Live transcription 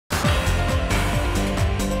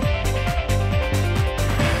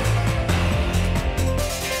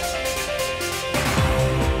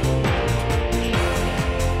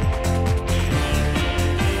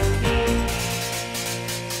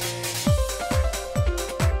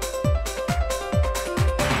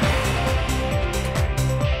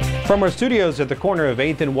From our studios at the corner of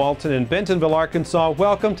 8th and Walton in Bentonville, Arkansas,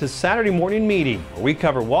 welcome to Saturday Morning Meeting, where we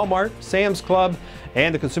cover Walmart, Sam's Club,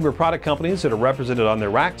 and the consumer product companies that are represented on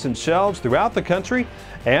their racks and shelves throughout the country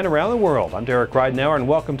and around the world. I'm Derek Ridenauer, and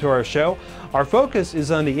welcome to our show. Our focus is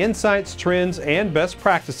on the insights, trends, and best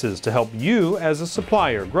practices to help you as a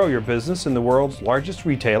supplier grow your business in the world's largest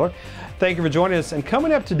retailer. Thank you for joining us. And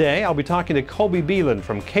coming up today, I'll be talking to Colby Beland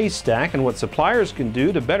from K-Stack and what suppliers can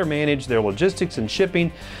do to better manage their logistics and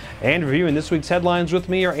shipping. And reviewing this week's headlines with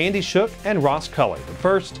me are Andy Schuch and Ross Cully. But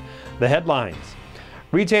first, the headlines.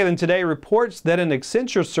 Retailing Today reports that an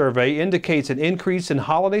Accenture survey indicates an increase in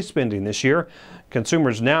holiday spending this year.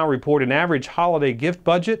 Consumers now report an average holiday gift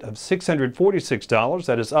budget of $646.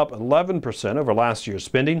 That is up 11% over last year's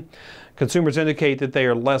spending. Consumers indicate that they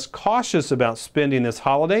are less cautious about spending this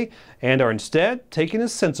holiday and are instead taking a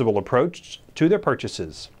sensible approach to their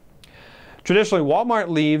purchases. Traditionally, Walmart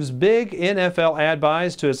leaves big NFL ad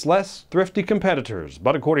buys to its less thrifty competitors,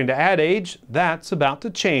 but according to Ad Age, that's about to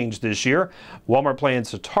change this year. Walmart plans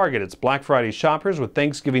to target its Black Friday shoppers with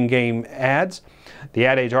Thanksgiving game ads. The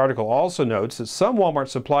Ad Age article also notes that some Walmart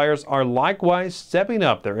suppliers are likewise stepping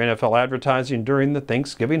up their NFL advertising during the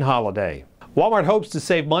Thanksgiving holiday. Walmart hopes to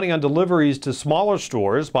save money on deliveries to smaller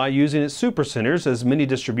stores by using its supercenters as mini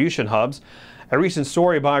distribution hubs. A recent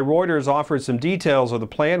story by Reuters offers some details of the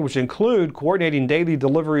plan, which include coordinating daily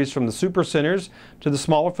deliveries from the supercenters to the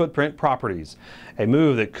smaller footprint properties, a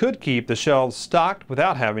move that could keep the shelves stocked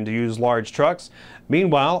without having to use large trucks.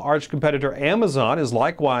 Meanwhile, arch competitor Amazon is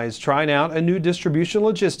likewise trying out a new distribution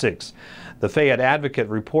logistics. The Fayette Advocate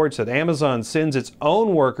reports that Amazon sends its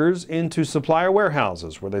own workers into supplier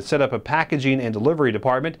warehouses where they set up a packaging and delivery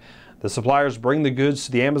department. The suppliers bring the goods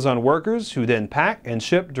to the Amazon workers, who then pack and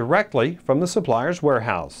ship directly from the supplier's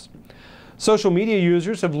warehouse. Social media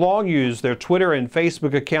users have long used their Twitter and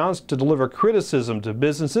Facebook accounts to deliver criticism to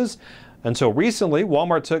businesses. Until recently,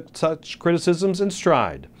 Walmart took such criticisms in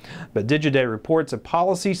stride. But Digiday reports a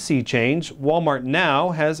policy sea change. Walmart now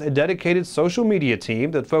has a dedicated social media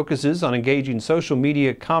team that focuses on engaging social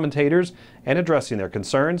media commentators and addressing their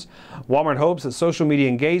concerns. Walmart hopes that social media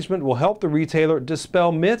engagement will help the retailer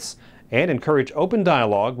dispel myths and encourage open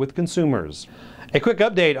dialogue with consumers. A quick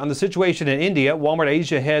update on the situation in India. Walmart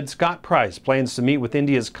Asia head Scott Price plans to meet with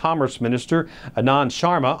India's Commerce Minister Anand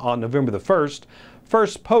Sharma on November the 1st.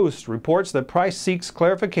 First Post reports that Price seeks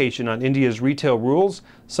clarification on India's retail rules,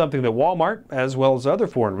 something that Walmart, as well as other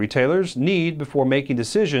foreign retailers, need before making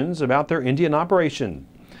decisions about their Indian operation.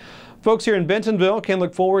 Folks here in Bentonville can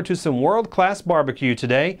look forward to some world-class barbecue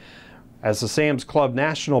today. As the Sam's Club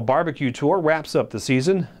National Barbecue Tour wraps up the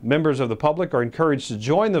season, members of the public are encouraged to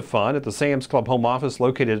join the fun at the Sam's Club home office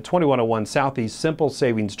located at 2101 Southeast Simple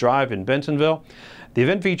Savings Drive in Bentonville. The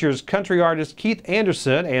event features country artist Keith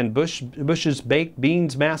Anderson and Bush's Baked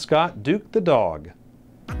Beans mascot Duke the Dog.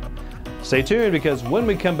 Stay tuned, because when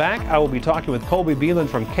we come back, I will be talking with Colby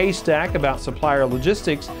Beland from K-Stack about supplier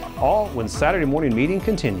logistics, all when Saturday Morning Meeting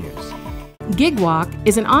continues. GigWalk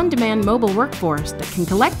is an on-demand mobile workforce that can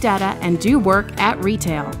collect data and do work at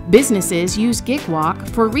retail. Businesses use GigWalk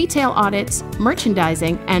for retail audits,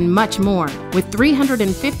 merchandising, and much more. With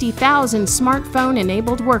 350,000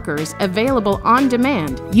 smartphone-enabled workers available on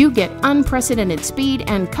demand, you get unprecedented speed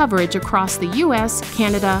and coverage across the U.S.,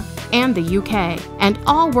 Canada, and the UK. And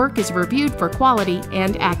all work is reviewed for quality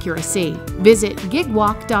and accuracy. Visit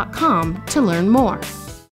gigwalk.com to learn more.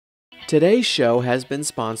 Today's show has been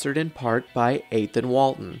sponsored in part by 8th and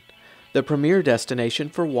Walton, the premier destination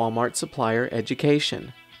for Walmart supplier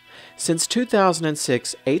education. Since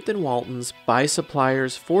 2006, 8th and Walton's by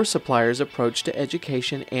suppliers for suppliers approach to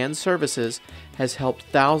education and services has helped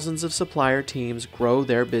thousands of supplier teams grow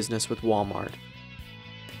their business with Walmart.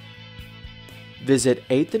 Visit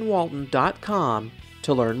 8thandwalton.com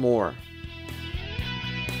to learn more.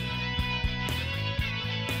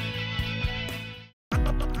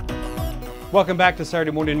 Welcome back to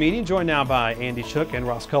Saturday Morning Meeting, joined now by Andy Schuch and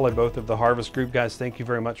Ross Cully, both of the Harvest Group. Guys, thank you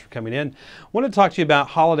very much for coming in. I want to talk to you about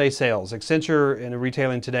holiday sales. Accenture in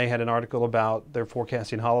Retailing Today had an article about their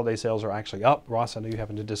forecasting holiday sales are actually up. Ross, I know you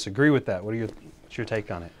happen to disagree with that. What's your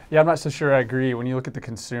take on it? Yeah, I'm not so sure I agree. When you look at the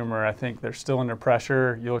consumer, I think they're still under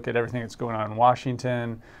pressure. You look at everything that's going on in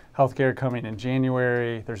Washington, healthcare coming in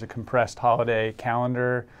January, there's a compressed holiday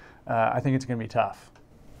calendar. I think it's going to be tough.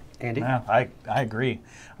 Andy? Yeah, I agree.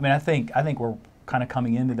 I mean, I think we're kind of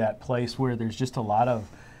coming into that place where there's just a lot of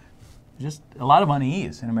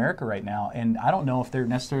unease in America right now, and I don't know if they're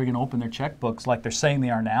necessarily going to open their checkbooks like they're saying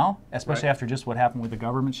they are now, especially after just what happened with the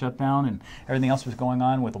government shutdown and everything else was going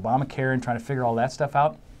on with Obamacare and trying to figure all that stuff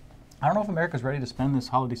out. I don't know if America's ready to spend this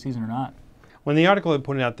holiday season or not. When the article had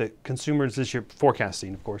pointed out that consumers this year,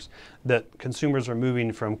 forecasting of course, that consumers are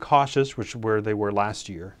moving from cautious, which where they were last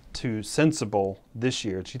year, to sensible this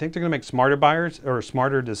year. Do you think they're going to make smarter buyers or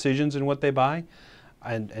smarter decisions in what they buy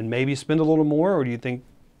and maybe spend a little more? Or do you think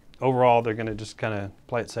overall they're going to just kind of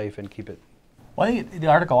play it safe and keep it? Well, I think the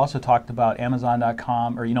article also talked about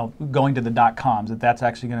Amazon.com, or going to the .coms. That's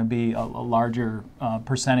actually going to be a larger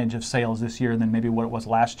percentage of sales this year than maybe what it was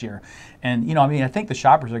last year. And I think the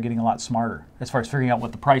shoppers are getting a lot smarter as far as figuring out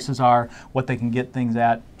what the prices are, what they can get things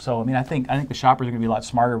at. So I think the shoppers are going to be a lot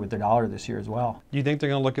smarter with their dollar this year as well. Do you think they're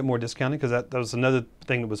going to look at more discounting? Because that was another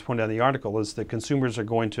thing that was pointed out in the article, is that consumers are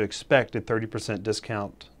going to expect a 30%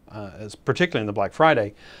 discount. Particularly in the Black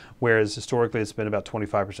Friday, whereas historically it's been about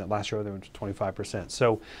 25%. Last year there was 25%.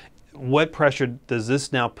 So what pressure does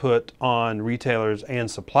this now put on retailers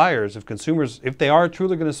and suppliers if consumers, if they are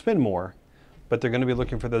truly going to spend more, but they're going to be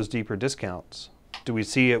looking for those deeper discounts? Do we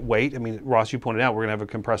see it wait? I mean, Ross, you pointed out we're going to have a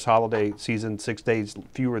compressed holiday season, 6 days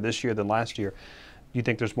fewer this year than last year. Do you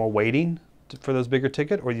think there's more waiting for those bigger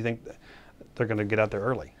ticket, or do you think they're going to get out there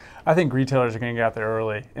early? I think retailers are going to get out there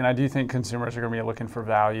early, and I do think consumers are going to be looking for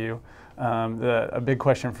value. A big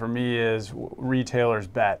question for me is retailers'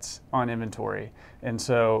 bets on inventory, and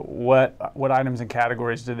so what items and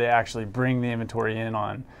categories do they actually bring the inventory in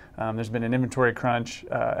on? There's been an inventory crunch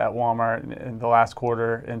at Walmart in the last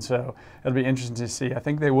quarter, and so it'll be interesting to see. I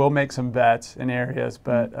think they will make some bets in areas,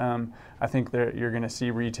 but I think you're going to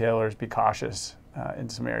see retailers be cautious in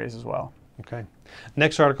some areas as well. Okay.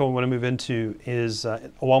 Next article I want to move into is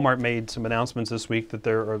Walmart made some announcements this week that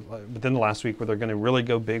within the last week, where they're going to really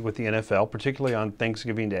go big with the NFL, particularly on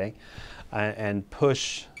Thanksgiving Day, and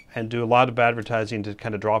push and do a lot of advertising to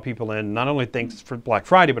kind of draw people in, not only thanks for Black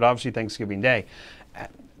Friday, but obviously Thanksgiving Day.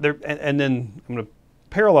 And then I'm going to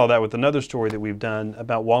parallel that with another story that we've done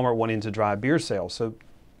about Walmart wanting to drive beer sales. So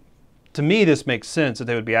to me, this makes sense that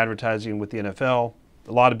they would be advertising with the NFL.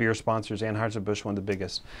 A lot of beer sponsors, Anheuser-Busch, one of the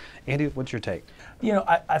biggest. Andy, what's your take?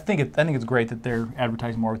 I think it's great that they're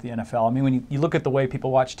advertising more with the NFL. I mean, when you look at the way people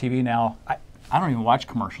watch TV now, I don't even watch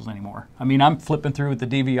commercials anymore. I mean, I'm flipping through with the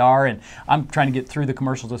DVR and I'm trying to get through the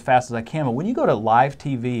commercials as fast as I can. But when you go to live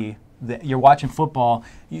TV, you're watching football,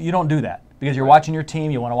 you don't do that. Because you're watching your team,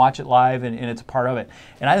 you want to watch it live, and it's a part of it.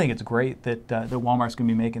 And I think it's great that Walmart's going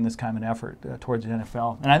to be making this kind of an effort towards the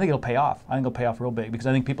NFL. And I think it'll pay off. I think it'll pay off real big, because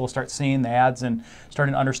I think people will start seeing the ads and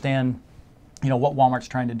starting to understand, what Walmart's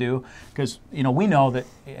trying to do. Because, we know that,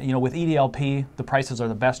 with EDLP, the prices are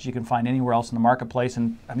the best you can find anywhere else in the marketplace.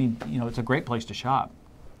 And, I mean, it's a great place to shop.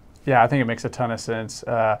 Yeah, I think it makes a ton of sense.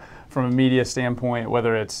 From a media standpoint,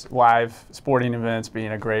 whether it's live sporting events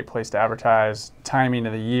being a great place to advertise, timing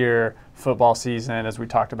of the year, football season, as we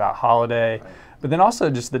talked about, holiday, but then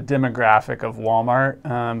also just the demographic of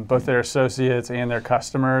Walmart, both their associates and their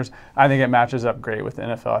customers. I think it matches up great with the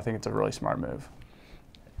NFL. I think it's a really smart move.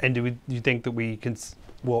 And do you think that we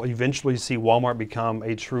will eventually see Walmart become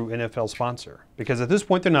a true NFL sponsor? Because at this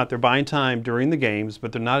point they're not. They're buying time during the games,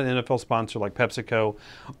 but they're not an NFL sponsor like PepsiCo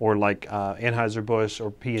or like Anheuser-Busch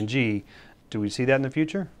or P&G. Do we see that in the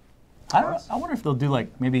future? I wonder if they'll do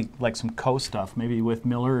maybe some co-stuff, maybe with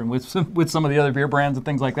Miller and with some of the other beer brands and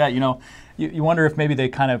things like that. You wonder if maybe they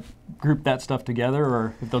kind of group that stuff together,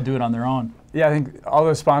 or if they'll do it on their own. Yeah, I think all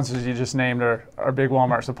those sponsors you just named are big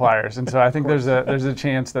Walmart suppliers, and so I think there's a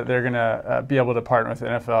chance that they're going to be able to partner with the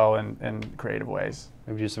NFL in creative ways.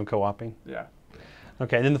 Maybe do some co-oping. Yeah.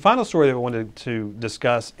 Okay, and then the final story that we wanted to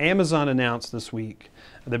discuss, Amazon announced this week,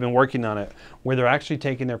 they've been working on it, where they're actually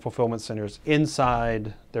taking their fulfillment centers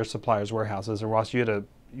inside their suppliers' warehouses. And Ross, you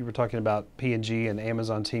were talking about P&G and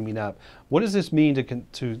Amazon teaming up. What does this mean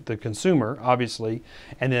to the consumer, obviously,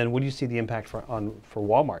 and then what do you see the impact for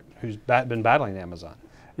Walmart, who's been battling Amazon?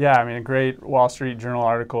 Yeah, I mean, a great Wall Street Journal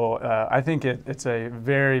article. I think it's a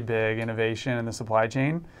very big innovation in the supply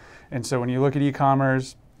chain. And so when you look at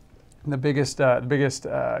e-commerce, the biggest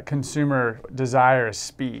consumer desire is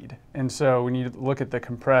speed. And so when you look at the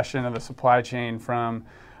compression of the supply chain from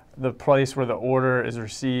the place where the order is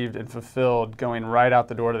received and fulfilled going right out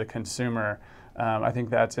the door to the consumer, I think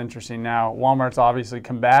that's interesting. Now, Walmart's obviously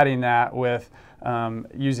combating that with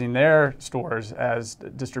using their stores as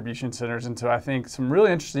distribution centers. And so I think some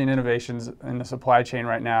really interesting innovations in the supply chain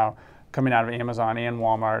right now coming out of Amazon and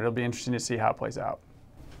Walmart. It'll be interesting to see how it plays out.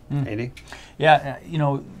 Andy? Yeah,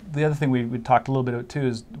 the other thing we talked a little bit about too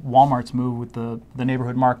is Walmart's move with the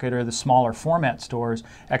neighborhood market or the smaller format stores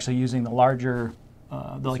actually using the larger,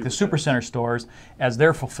 the supercenter stores as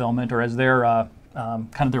their fulfillment or as their kind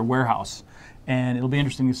of their warehouse. And it'll be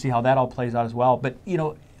interesting to see how that all plays out as well. But,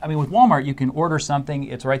 I mean, with Walmart, you can order something.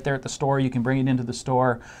 It's right there at the store. You can bring it into the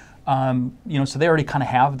store. So they already kind of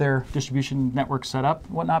have their distribution network set up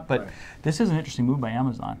and whatnot, but this is an interesting move by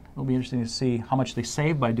Amazon. It'll be interesting to see how much they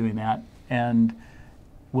save by doing that, and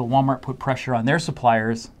will Walmart put pressure on their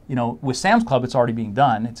suppliers? With Sam's Club, it's already being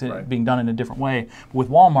done. It's being done in a different way. But with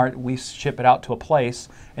Walmart, we ship it out to a place,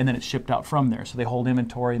 and then it's shipped out from there. So they hold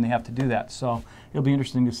inventory, and they have to do that. So it'll be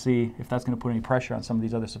interesting to see if that's going to put any pressure on some of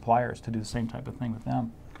these other suppliers to do the same type of thing with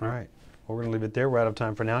them. All right. Well, we're going to leave it there. We're out of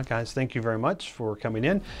time for now, guys. Thank you very much for coming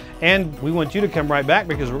in. And we want you to come right back,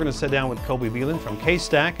 because we're going to sit down with Colby Beland from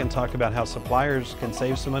K-Stack and talk about how suppliers can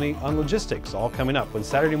save some money on logistics, all coming up when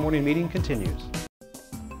Saturday Morning Meeting continues.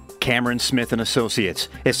 Cameron Smith & Associates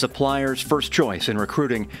is suppliers' first choice in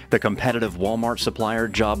recruiting the competitive Walmart supplier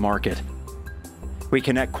job market. We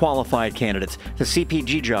connect qualified candidates to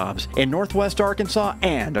CPG jobs in Northwest Arkansas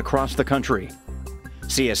and across the country.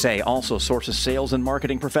 CSA also sources sales and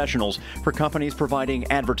marketing professionals for companies providing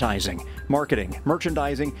advertising, marketing,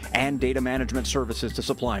 merchandising, and data management services to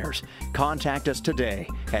suppliers. Contact us today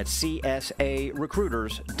at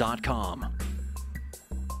csarecruiters.com.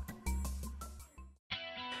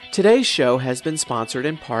 Today's show has been sponsored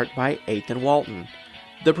in part by 8th & Walton,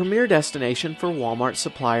 the premier destination for Walmart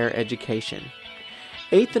supplier education.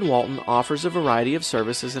 8th & Walton offers a variety of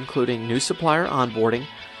services including new supplier onboarding,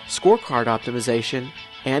 scorecard optimization,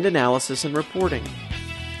 and analysis and reporting.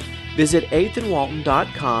 Visit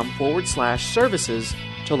 8thandwalton.com/services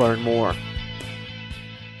to learn more.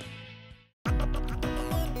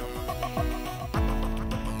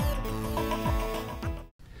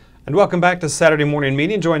 And welcome back to Saturday Morning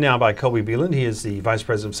Meeting, joined now by Colby Beland. He is the Vice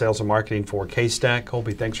President of Sales and Marketing for K-Stack.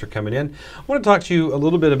 Colby, thanks for coming in. I want to talk to you a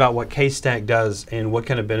little bit about what K-Stack does and what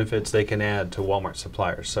kind of benefits they can add to Walmart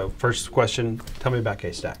suppliers. So first question, tell me about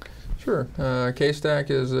K-Stack. Sure. K-Stack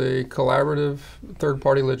is a collaborative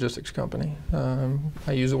third-party logistics company.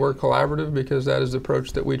 I use the word collaborative because that is the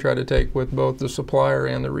approach that we try to take with both the supplier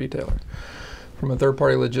and the retailer. From a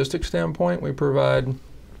third-party logistics standpoint, we provide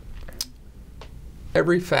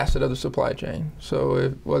every facet of the supply chain.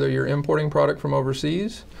 So whether you're importing product from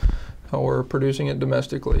overseas or producing it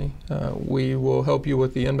domestically, we will help you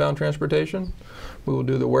with the inbound transportation. We will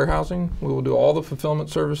do the warehousing. We will do all the fulfillment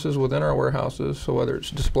services within our warehouses. So whether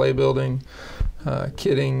it's display building,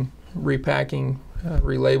 kitting, repacking,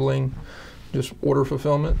 relabeling, just order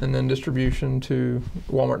fulfillment, and then distribution to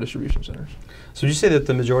Walmart distribution centers. So you say that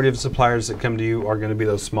the majority of suppliers that come to you are going to be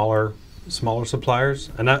those smaller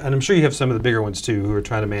suppliers, and I'm sure you have some of the bigger ones too who are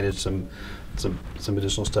trying to manage some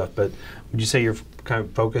additional stuff, but would you say your kind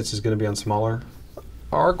of focus is going to be on smaller?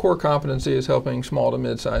 Our core competency is helping small to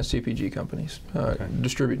mid-sized CPG companies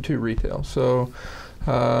distribute to retail. So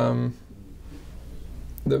the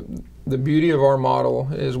beauty of our model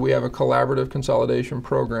is we have a collaborative consolidation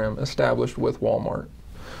program established with Walmart.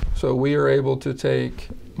 So we are able to take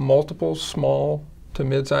multiple small to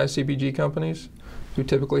mid-sized CPG companies who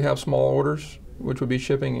typically have small orders, which would be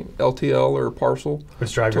shipping LTL or parcel.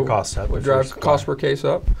 Which drive your costs up. Which drives cost per case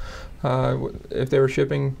up. If they were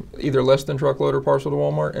shipping either less than truckload or parcel to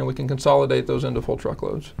Walmart, and we can consolidate those into full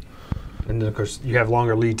truckloads. And then of course you have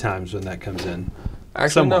longer lead times when that comes in.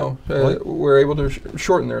 Actually, no. We're able to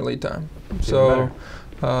shorten their lead time. So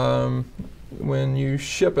when you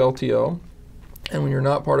ship LTL, and when you're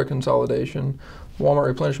not part of consolidation, Walmart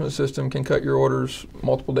replenishment system can cut your orders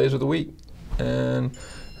multiple days of the week. And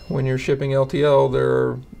when you're shipping LTL, there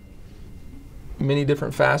are many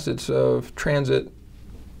different facets of transit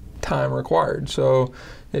time required. So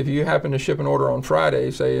if you happen to ship an order on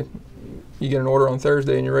Friday, say you get an order on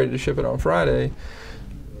Thursday and you're ready to ship it on Friday,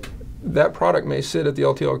 that product may sit at the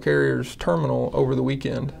LTL carrier's terminal over the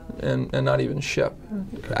weekend and not even ship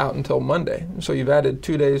out until Monday. So you've added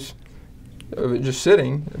 2 days of it just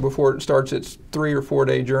sitting before it starts its 3 or 4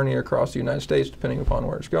 day journey across the United States, depending upon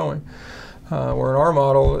where it's going. Where in our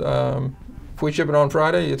model, if we ship it on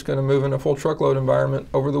Friday, it's going to move in a full truckload environment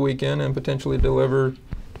over the weekend and potentially deliver,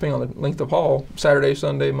 depending on the length of haul, Saturday,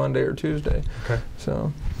 Sunday, Monday, or Tuesday. Okay.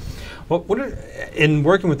 So, well, in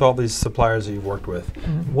working with all these suppliers that you've worked with,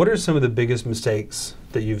 what are some of the biggest mistakes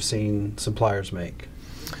that you've seen suppliers make?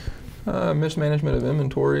 Mismanagement of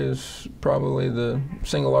inventory is probably the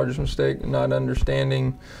single largest mistake. Not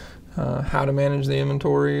understanding how to manage the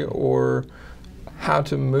inventory or how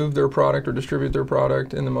to move their product or distribute their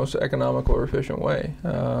product in the most economical or efficient way.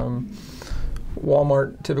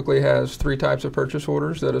 Walmart typically has 3 types of purchase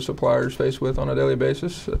orders that a supplier is faced with on a daily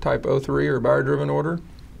basis: a type 03 or buyer-driven order,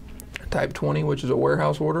 a type 20, which is a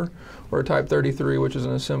warehouse order, or a type 33, which is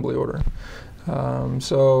an assembly order.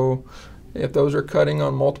 So if those are cutting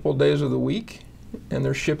on multiple days of the week and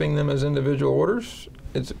they're shipping them as individual orders,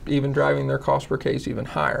 it's even driving their cost per case even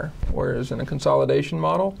higher. Whereas in a consolidation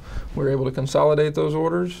model, we're able to consolidate those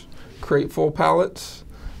orders, create full pallets,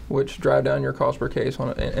 which drive down your cost per case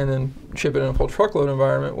and then ship it in a full truckload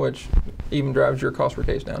environment, which even drives your cost per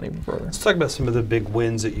case down even further. Let's talk about some of the big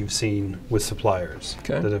wins that you've seen with suppliers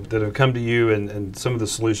that have come to you, and some of the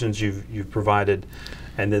solutions you've provided,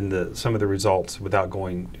 and then some of the results, without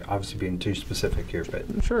obviously being too specific here.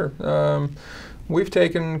 But sure, we've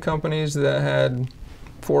taken companies that had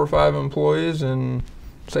 4 or 5 employees and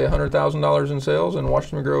say $100,000 in sales and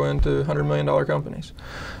watched them grow into $100 million companies.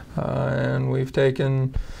 And we've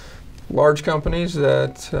taken large companies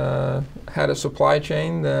that had a supply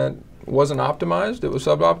chain that wasn't optimized, it was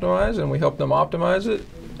sub-optimized, and we helped them optimize it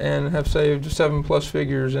and have saved 7+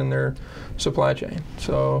 figures in their supply chain.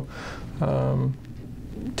 So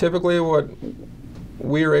typically what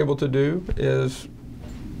we are able to do is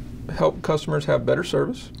help customers have better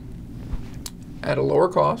service at a lower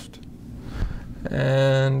cost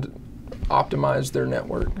and optimize their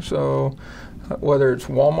network. So whether it's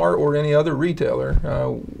Walmart or any other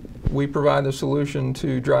retailer, we provide the solution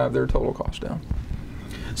to drive their total cost down.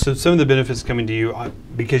 So some of the benefits coming to you,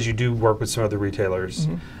 because you do work with some other retailers,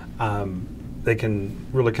 they can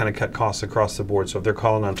really kind of cut costs across the board. So if they're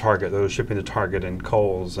calling on Target, they're shipping to Target and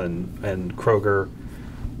Kohl's and Kroger,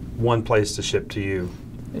 one place to ship to you.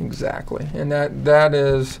 Exactly, and that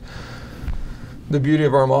is the beauty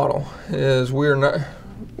of our model. Is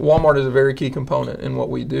Walmart is a very key component in what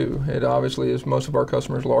we do. It obviously is most of our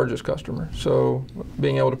customers' largest customer. So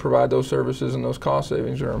being able to provide those services and those cost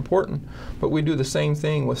savings are important. But we do the same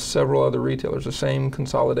thing with several other retailers, the same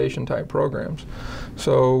consolidation type programs.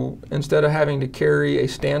 So instead of having to carry a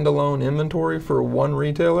standalone inventory for one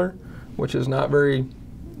retailer, which is not very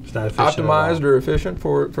optimized or efficient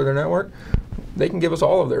for their network, they can give us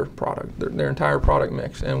all of their product, their entire product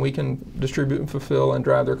mix, and we can distribute and fulfill and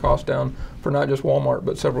drive their costs down for not just Walmart,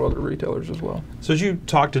 but several other retailers as well. So as you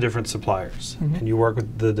talk to different suppliers and you work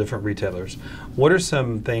with the different retailers, what are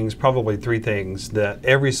some things, probably 3 things, that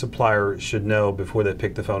every supplier should know before they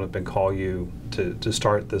pick the phone up and call you to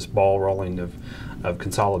start this ball rolling of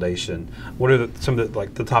consolidation? What are some of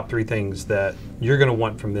the top 3 things that you're going to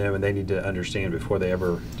want from them and they need to understand before they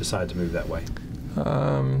ever decide to move that way?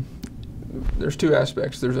 There's 2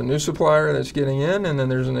 aspects. There's a new supplier that's getting in, and then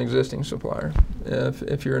there's an existing supplier.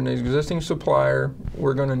 If you're an existing supplier,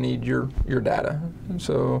 we're going to need your data. And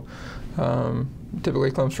so typically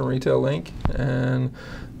it comes from Retail Link, and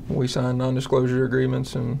we sign non-disclosure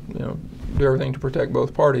agreements and do everything to protect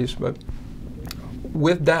both parties. But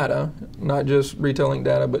with data, not just Retail Link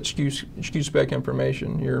data, but SKU spec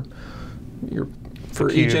information, for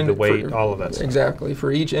each the weight, all of that stuff. Exactly.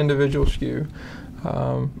 For each individual SKU.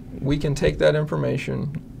 We can take that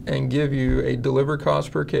information and give you a delivered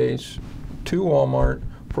cost per case to Walmart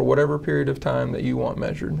for whatever period of time that you want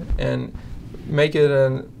measured, and make it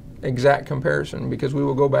an exact comparison, because we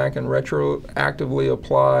will go back and retroactively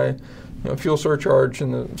apply fuel surcharge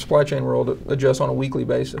in the supply chain world adjusts on a weekly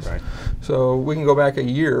basis. Right. So we can go back a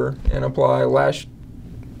year and apply last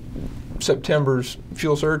September's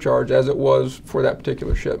fuel surcharge as it was for that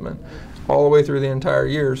particular shipment, all the way through the entire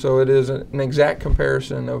year. So it is an exact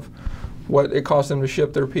comparison of what it cost them to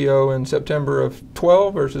ship their PO in September of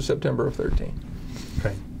 12 versus September of 13.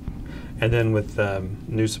 Okay. And then with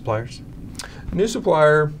new suppliers? New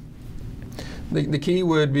supplier, the key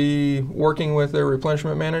would be working with their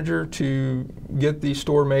replenishment manager to get the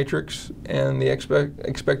store matrix and the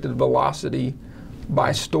expected velocity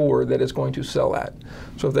by store that it's going to sell at.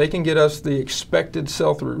 So if they can get us the expected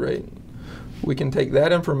sell-through rate, we can take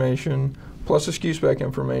that information plus the SKU spec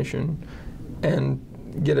information and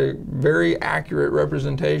get a very accurate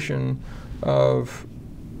representation of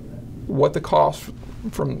what the cost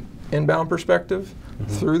from inbound perspective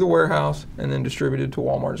through the warehouse and then distributed to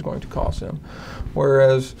Walmart is going to cost them.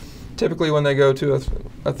 Whereas typically when they go to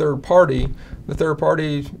a third party, the third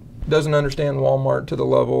party doesn't understand Walmart to the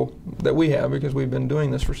level that we have, because we've been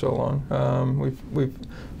doing this for so long. We've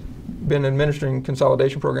been administering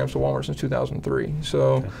consolidation programs to Walmart since 2003.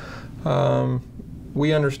 So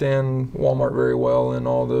we understand Walmart very well and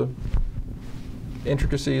all the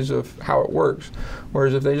intricacies of how it works.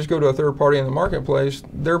 Whereas if they just go to a third party in the marketplace,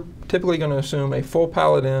 they're typically going to assume a full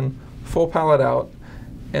pallet in, full pallet out,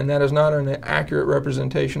 and that is not an accurate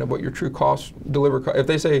representation of what your true cost if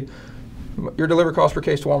they say your delivered cost per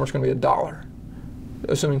case to Walmart is going to be $1,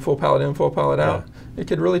 assuming full pallet in, full pallet out, it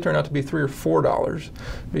could really turn out to be $3 or $4,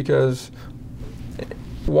 because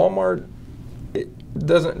Walmart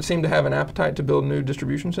doesn't seem to have an appetite to build new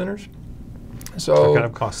distribution centers. So they're kind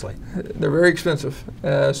of costly. They're very expensive.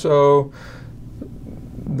 So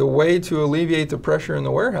the way to alleviate the pressure in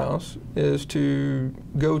the warehouse is to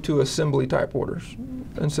go to assembly type orders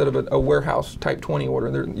instead of a warehouse type 20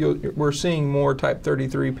 order. We're seeing more type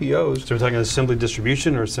 33 POs. So we're talking assembly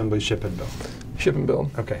distribution or assembly ship and build? Ship and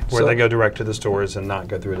build. Okay, where they go direct to the stores and not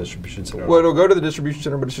go through a distribution center. Well, it'll go to the distribution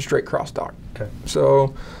center, but it's a straight cross dock. Okay.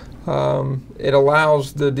 So it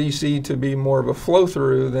allows the DC to be more of a flow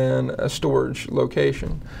through than a storage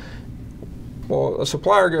location. Well,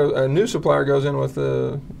 a new supplier goes in with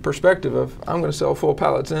the perspective of, I'm going to sell full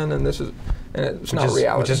pallets in, and it's not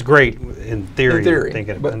reality. Which is great in theory.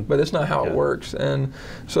 But it's not how it works. And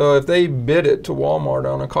so if they bid it to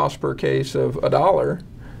Walmart on a cost per case of $1,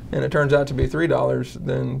 and it turns out to be $3,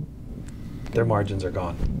 then their margins are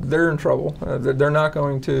gone. They're in trouble. They're not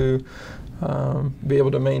going to be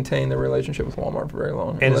able to maintain the relationship with Walmart for very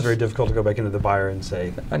long. And it's very difficult to go back into the buyer and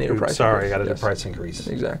say, I need a price sorry, increase. I got to do a price increase.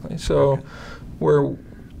 Exactly. So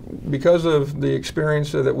because of the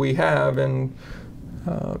experience that we have and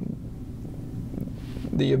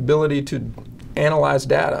the ability to analyze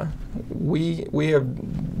data, we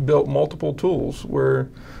have built multiple tools where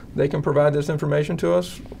they can provide this information to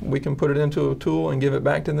us, we can put it into a tool and give it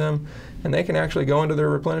back to them, and they can actually go into their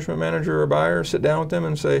replenishment manager or buyer, sit down with them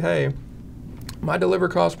and say, hey, my deliver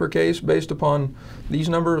cost per case based upon these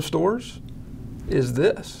number of stores is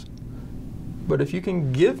this. But if you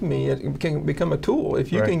can give me, it can become a tool.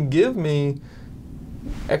 If you can give me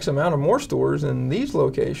X amount of more stores in these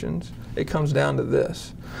locations, it comes down to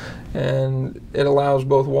this. And it allows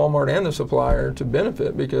both Walmart and the supplier to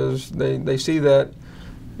benefit because they see that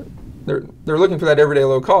they're looking for that everyday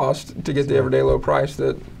low cost to get the everyday low price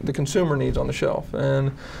that the consumer needs on the shelf.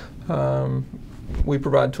 And we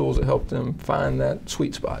provide tools that help them find that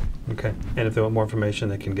sweet spot. Okay. And if they want more information,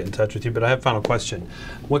 they can get in touch with you. But I have a final question.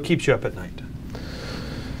 What keeps you up at night?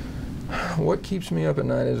 What keeps me up at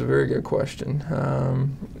night is a very good question.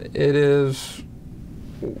 It is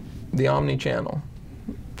the omni-channel.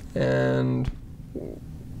 And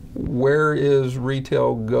where is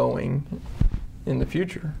retail going in the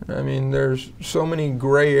future? I mean, there's so many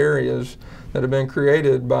gray areas that have been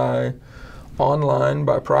created by online,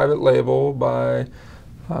 by private label, by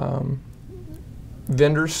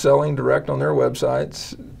vendors selling direct on their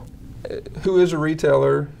websites. Who is a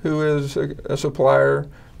retailer? Who is a supplier?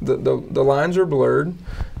 The lines are blurred.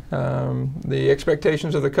 The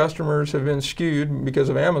expectations of the customers have been skewed because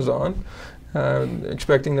of Amazon,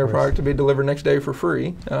 expecting their product to be delivered next day for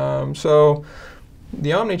free. So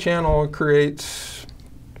the omni-channel creates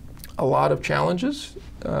a lot of challenges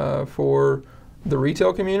for the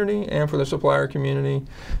retail community and for the supplier community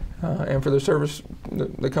and for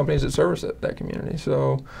the companies that service that community.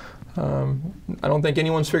 So I don't think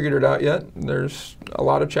anyone's figured it out yet. There's a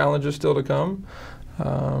lot of challenges still to come,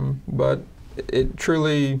 but it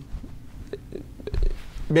truly,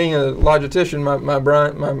 being a logistician,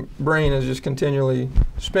 my brain is just continually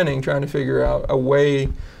spinning, trying to figure out a way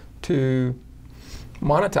to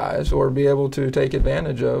monetize or be able to take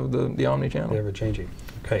advantage of the omni-channel. Ever changing.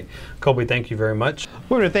 Okay. Colby, thank you very much.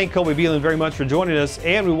 We want to thank Colby Beland very much for joining us,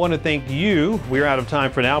 and we want to thank you. We're out of time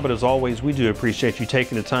for now, but as always, we do appreciate you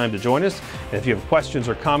taking the time to join us. And if you have questions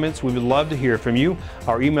or comments, we would love to hear from you.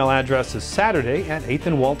 Our email address is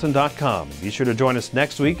saturday@8thandwalton.com. Be sure to join us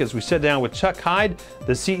next week as we sit down with Chuck Hyde,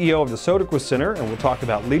 the CEO of the Soderquist Center, and we'll talk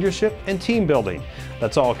about leadership and team building.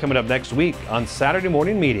 That's all coming up next week on Saturday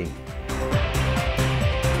Morning Meeting.